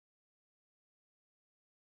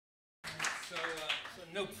So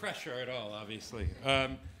no pressure at all, obviously.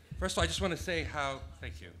 First of all, I just want to say how.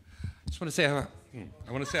 Thank you. I just want to say how.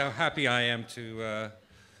 I want to say how happy I am to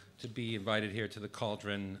be invited here to the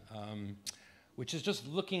Cauldron, which is just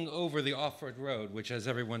looking over the Off-Road Road, which, as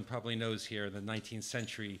everyone probably knows here, in the 19th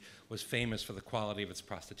century was famous for the quality of its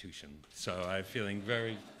prostitution. So I'm feeling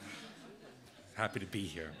very happy to be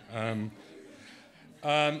here.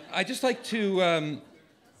 I'd just like to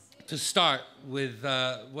start with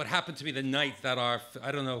what happened to be the night that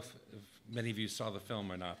I don't know if many of you saw the film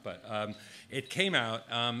or not, but it came out,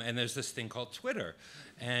 and there's this thing called Twitter.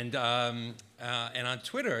 And on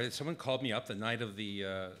Twitter, someone called me up the night of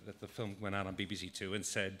that the film went out on BBC Two and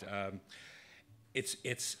said,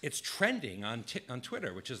 it's trending on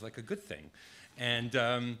Twitter, which is like a good thing. And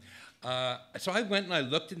so I went and I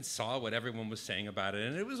looked and saw what everyone was saying about it,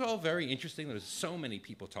 and it was all very interesting. There was so many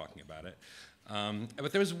people talking about it.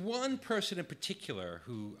 But there was one person in particular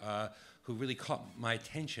who really caught my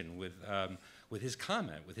attention with his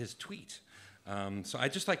comment, with his tweet. So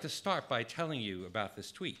I'd just like to start by telling you about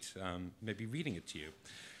this tweet, maybe reading it to you.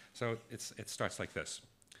 So it starts like this.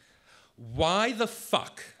 Why the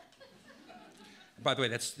fuck? By the way,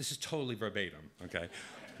 this is totally verbatim, okay?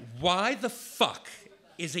 Why the fuck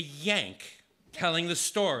is a Yank telling the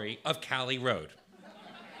story of Cali Road?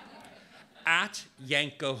 At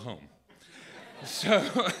Yank Go Home. So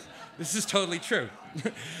this is totally true.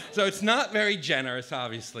 So it's not very generous,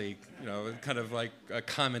 obviously, kind of like a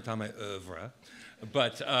comment on my oeuvre.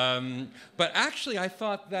 But actually, I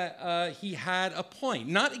thought that he had a point.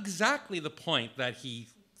 Not exactly the point that he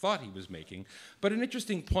thought he was making, but an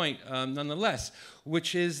interesting point nonetheless,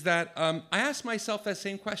 which is that I asked myself that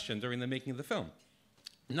same question during the making of the film.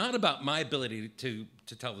 Not about my ability to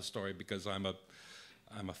tell the story because I'm a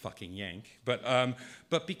fucking Yank,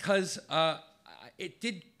 but because I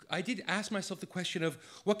did ask myself the question of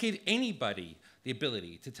what gave anybody the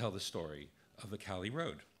ability to tell the story of the Cali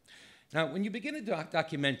Road. Now, when you begin a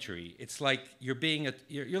documentary, it's like you're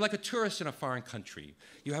like a tourist in a foreign country.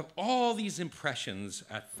 You have all these impressions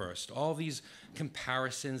at first, all these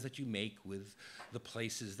comparisons that you make with the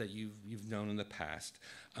places that you've known in the past.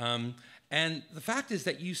 And the fact is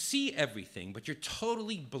that you see everything, but you're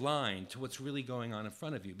totally blind to what's really going on in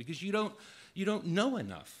front of you because you don't know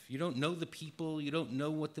enough. You don't know the people. You don't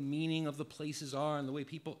know what the meaning of the places are and the way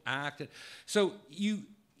people act. So you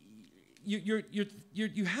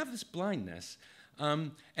have this blindness.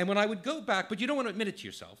 And when I would go back, but you don't want to admit it to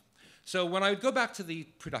yourself. So when I would go back to the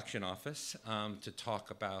production office to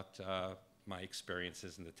talk about my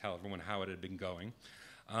experiences and to tell everyone how it had been going,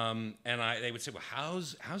 and they would say, well,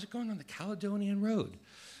 how's it going on the Caledonian Road?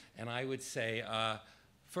 And I would say,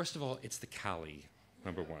 first of all, it's the Cali.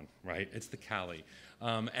 Number one, right? It's the Cali.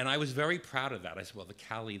 And I was very proud of that. I said, well, the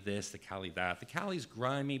Cali this, the Cali that. The Cali's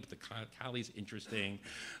grimy, but the Cali's interesting.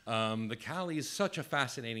 The Cali is such a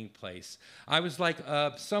fascinating place. I was like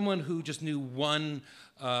someone who just knew one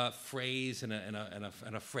phrase in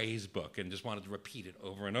a phrase book and just wanted to repeat it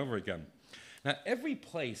over and over again. Now, every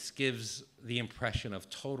place gives the impression of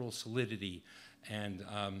total solidity and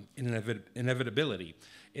inevitability.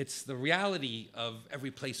 It's the reality of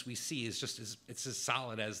every place we see is just it's as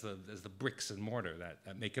solid as the bricks and mortar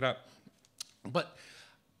that make it up. But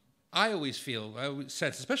I always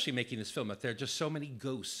sense, especially making this film, that there are just so many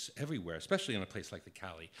ghosts everywhere, especially in a place like the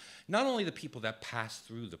Cali. Not only the people that pass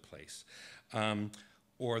through the place,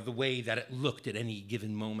 or the way that it looked at any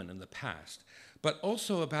given moment in the past, but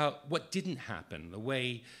also about what didn't happen, the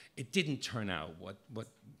way it didn't turn out,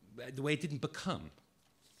 the way it didn't become.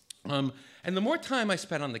 And the more time I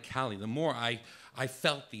spent on the Cali, the more I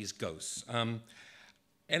felt these ghosts. And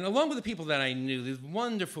along with the people that I knew, these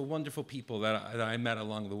wonderful, wonderful people that I met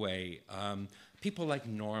along the way, people like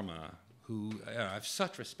Norma, who I have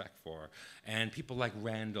such respect for, and people like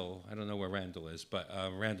Randall, I don't know where Randall is, but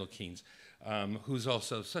Randall Keynes, who's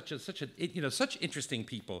also such interesting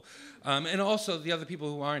people. And also the other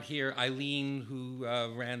people who aren't here, Eileen, who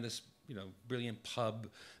ran this brilliant pub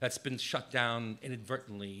that's been shut down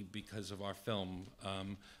inadvertently because of our film,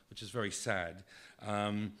 which is very sad.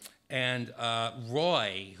 And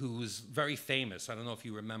Roy, who's very famous. I don't know if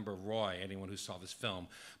you remember Roy, anyone who saw this film,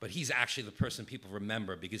 but he's actually the person people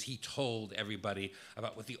remember because he told everybody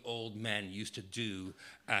about what the old men used to do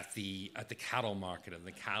at the cattle market in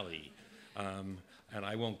the Cali. And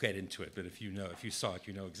I won't get into it, but if you saw it,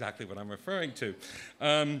 you know exactly what I'm referring to.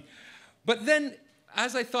 But then,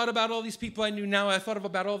 as I thought about all these people I knew now, I thought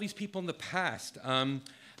about all these people in the past. And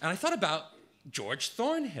I thought about George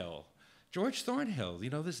Thornhill. George Thornhill,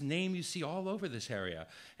 this name you see all over this area.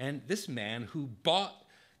 And this man who bought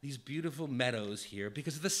these beautiful meadows here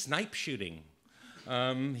because of the snipe shooting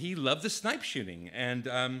He loved the snipe shooting, and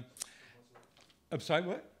I'm sorry,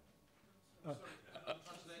 what?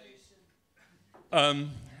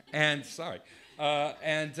 And sorry,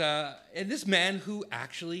 and this man who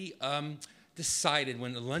actually decided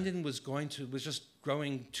when London was just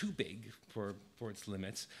growing too big for its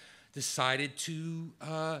limits, decided to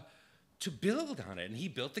build on it, and he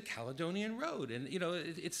built the Caledonian Road, and you know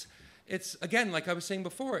it's again, like I was saying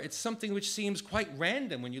before, it's something which seems quite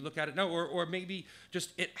random when you look at it now, or maybe just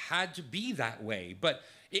it had to be that way, but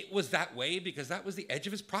it was that way because that was the edge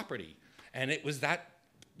of his property, and it was that.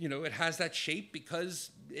 You know, it has that shape because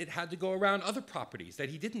it had to go around other properties that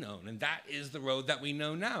he didn't own, and that is the road that we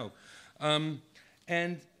know now.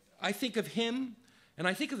 And I think of him, and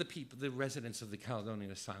I think of the people, the residents of the Caledonian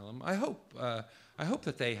Asylum. I hope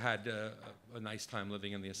that they had a nice time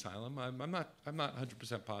living in the asylum. I'm not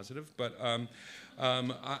 100% positive, but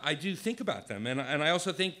I do think about them, and I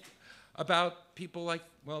also think about people like,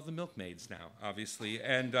 well, the milkmaids now, obviously,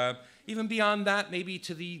 and even beyond that, maybe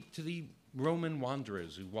to the Roman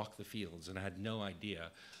wanderers who walked the fields and had no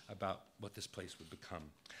idea about what this place would become.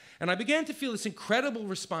 And I began to feel this incredible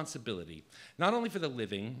responsibility, not only for the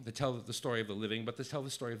living, to tell the story of the living, but to tell the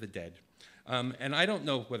story of the dead. And I don't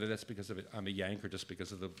know whether that's because I'm a Yank or just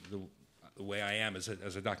because of the way I am as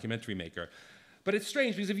a documentary maker. But it's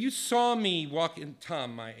strange because if you saw me walk in,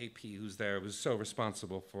 Tom, my AP, who's there, was so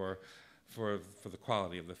responsible for the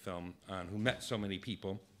quality of the film, who met so many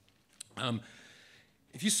people.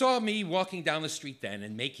 If you saw me walking down the street then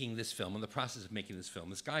and making this film, in the process of making this film,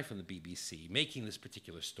 this guy from the BBC, making this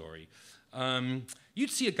particular story, you'd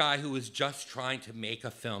see a guy who was just trying to make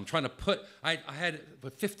a film, trying to put, I had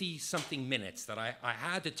 50-something minutes that I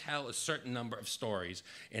had to tell a certain number of stories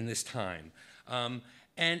in this time.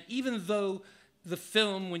 And even though the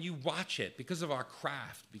film, when you watch it, because of our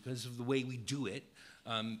craft, because of the way we do it,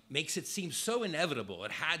 makes it seem so inevitable.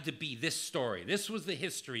 It had to be this story. This was the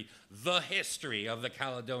history of the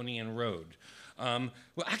Caledonian Road.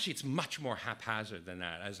 Well, actually, it's much more haphazard than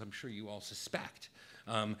that, as I'm sure you all suspect.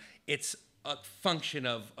 It's a function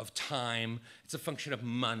of time. It's a function of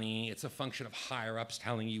money. It's a function of higher-ups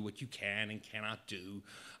telling you what you can and cannot do.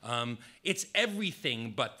 It's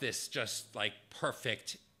everything but this just like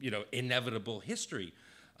perfect, you know, inevitable history.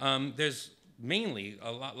 There's mainly,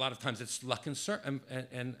 a lot of times, it's luck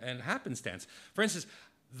and happenstance. For instance,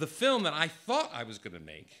 the film that I thought I was going to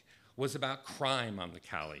make was about crime on the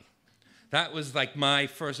Cali. That was like my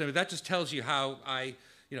first, that just tells you how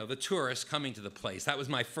the tourists coming to the place, that was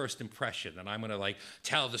my first impression, that I'm going to like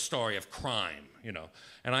tell the story of crime, you know.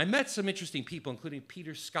 And I met some interesting people, including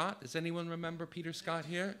Peter Scott. Does anyone remember Peter Scott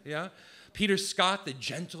here? Yeah? Peter Scott, the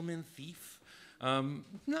gentleman thief.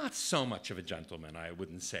 Not so much of a gentleman, I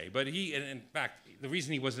wouldn't say, but in fact, the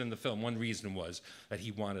reason he wasn't in the film, one reason was that he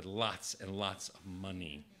wanted lots and lots of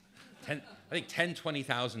money. I think 10,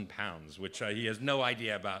 20,000 pounds, which he has no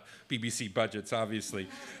idea about BBC budgets, obviously.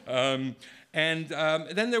 And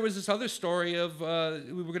then there was this other story of,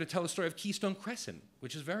 we were going to tell a story of Keystone Crescent,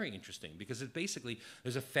 which is very interesting because it basically,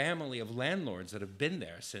 there's a family of landlords that have been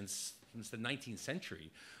there since the 19th century.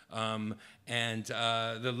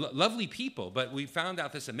 Lovely people, but we found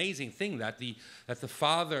out this amazing thing that the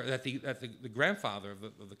grandfather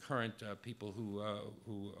of the current people who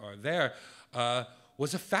are there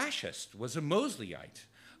was a fascist, was a Mosleyite.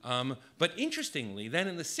 But interestingly, then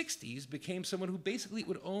in the 60s, became someone who basically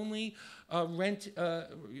would only rent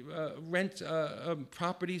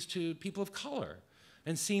properties to people of color,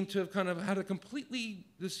 and seemed to have kind of had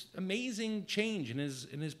this amazing change in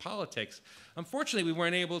his politics. Unfortunately, we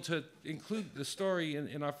weren't able to include the story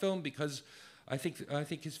in our film because I think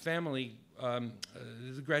his family,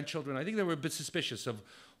 his grandchildren, I think they were a bit suspicious of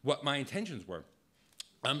what my intentions were.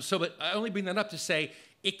 But I only bring that up to say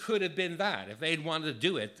it could have been that. If they had wanted to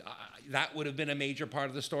do it, that would have been a major part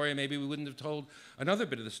of the story, and maybe we wouldn't have told another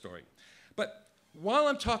bit of the story. But while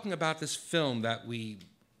I'm talking about this film that we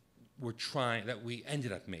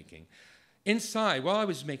ended up making, inside, while I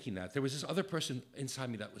was making that, there was this other person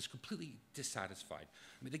inside me that was completely dissatisfied.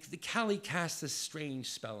 I mean, the Cali cast this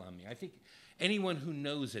strange spell on me. I think anyone who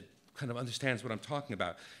knows it kind of understands what I'm talking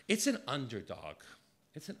about. It's an underdog.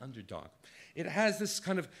 It's an underdog. It has this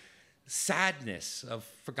kind of sadness of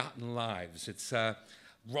forgotten lives. It's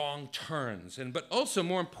wrong turns, but also,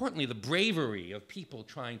 more importantly, the bravery of people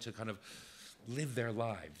trying to kind of live their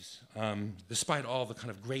lives, despite all the kind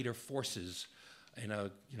of greater forces in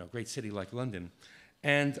a great city like London.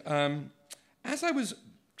 And as I was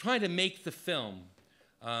trying to make the film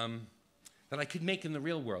that I could make in the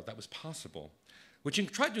real world, that was possible, which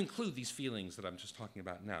tried to include these feelings that I'm just talking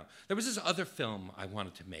about now. There was this other film I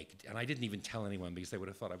wanted to make, and I didn't even tell anyone because they would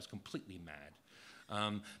have thought I was completely mad.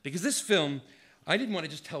 Because this film, I didn't want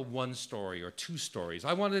to just tell one story or two stories.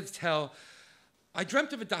 I wanted to tell, I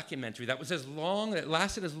dreamt of a documentary that was as long, that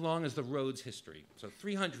lasted as long as the road's history, so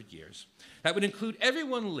 300 years, that would include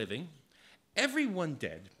everyone living, everyone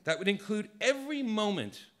dead, that would include every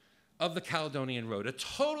moment of the Caledonian Road, a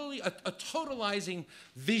totalizing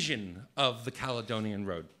vision of the Caledonian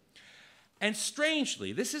Road. And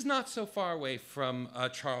strangely, this is not so far away from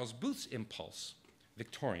Charles Booth's impulse,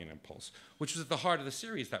 Victorian impulse, which was at the heart of the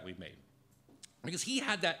series that we made. Because he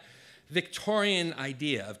had that Victorian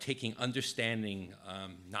idea of taking understanding,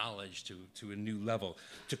 knowledge to a new level,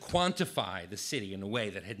 to quantify the city in a way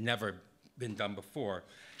that had never been done before,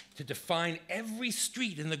 to define every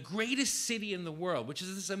street in the greatest city in the world, which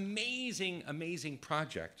is this amazing, amazing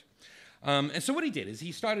project. And so what he did is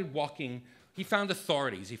he started walking. He found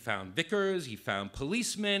authorities, he found vicars, he found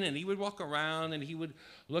policemen, and he would walk around and he would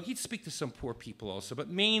look. He'd speak to some poor people also, but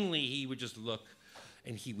mainly he would just look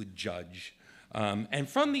and he would judge. And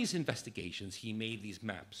from these investigations, he made these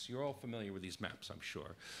maps. You're all familiar with these maps, I'm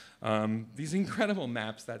sure. These incredible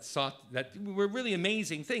maps that were really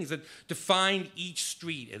amazing things that defined each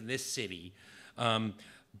street in this city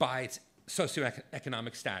by its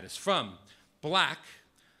socioeconomic status. From black,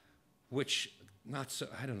 which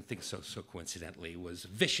I don't think so coincidentally, was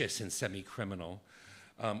vicious and semi-criminal,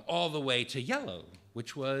 all the way to yellow,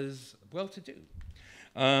 which was well-to-do.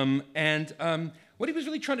 What he was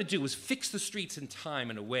really trying to do was fix the streets in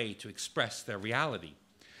time in a way to express their reality.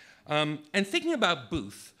 And thinking about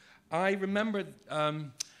Booth, I remembered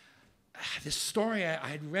this story I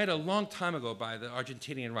had read a long time ago by the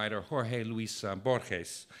Argentinian writer Jorge Luis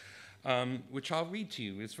Borges, which I'll read to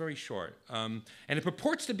you. It's very short. And it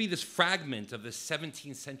purports to be this fragment of this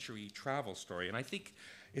 17th century travel story. And I think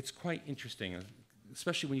it's quite interesting,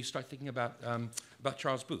 especially when you start thinking about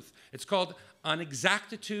Charles Booth. It's called On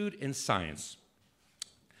Exactitude in Science.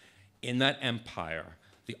 In that empire,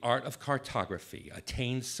 the art of cartography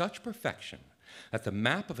attained such perfection that the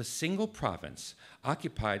map of a single province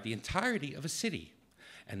occupied the entirety of a city,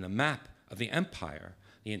 and the map of the empire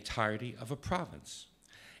the entirety of a province.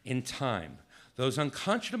 In time, those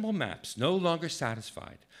unconscionable maps no longer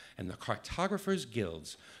satisfied, and the cartographers'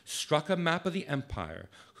 guilds struck a map of the empire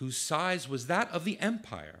whose size was that of the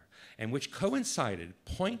empire, and which coincided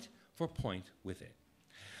point for point with it.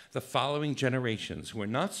 The following generations, who were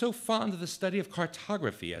not so fond of the study of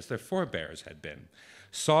cartography as their forebears had been,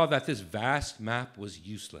 saw that this vast map was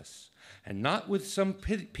useless, and not with some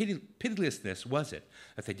pitilessness was it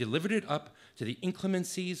that they delivered it up to the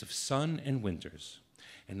inclemencies of sun and winters.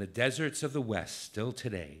 In the deserts of the West, still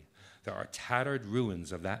today, there are tattered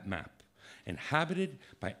ruins of that map, inhabited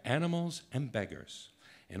by animals and beggars.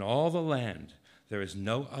 In all the land, there is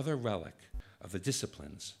no other relic of the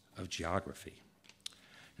disciplines of geography.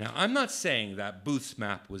 Now, I'm not saying that Booth's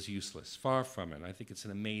map was useless. Far from it. I think it's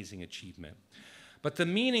an amazing achievement. But the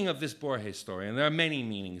meaning of this Borges story, and there are many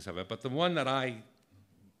meanings of it, but the one that I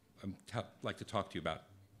like to talk to you about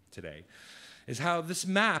today is how this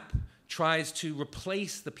map tries to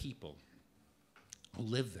replace the people who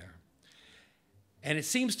live there. And it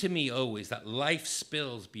seems to me always that life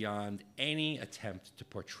spills beyond any attempt to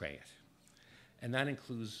portray it. And that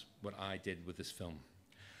includes what I did with this film.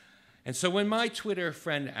 And so when my Twitter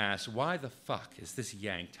friend asks, why the fuck is this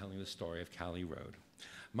Yank telling the story of Cali Road?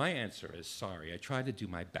 My answer is, sorry, I tried to do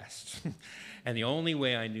my best. And the only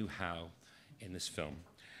way I knew how in this film.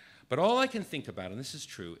 But all I can think about, and this is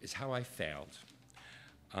true, is how I failed.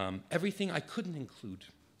 Everything I couldn't include.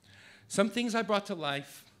 Some things I brought to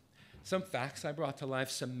life, some facts I brought to life,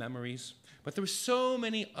 some memories. But there were so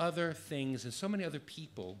many other things and so many other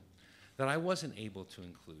people that I wasn't able to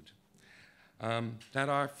include. That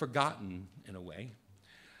are forgotten in a way.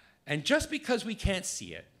 And just because we can't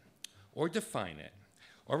see it, or define it,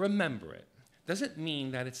 or remember it, doesn't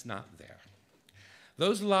mean that it's not there.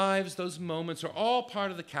 Those lives, those moments are all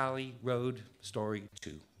part of the Cali Road story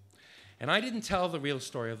too. And I didn't tell the real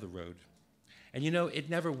story of the road. And you know,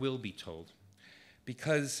 it never will be told,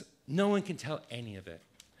 because no one can tell any of it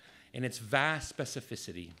in its vast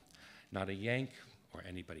specificity, not a Yank or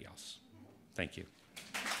anybody else. Thank you.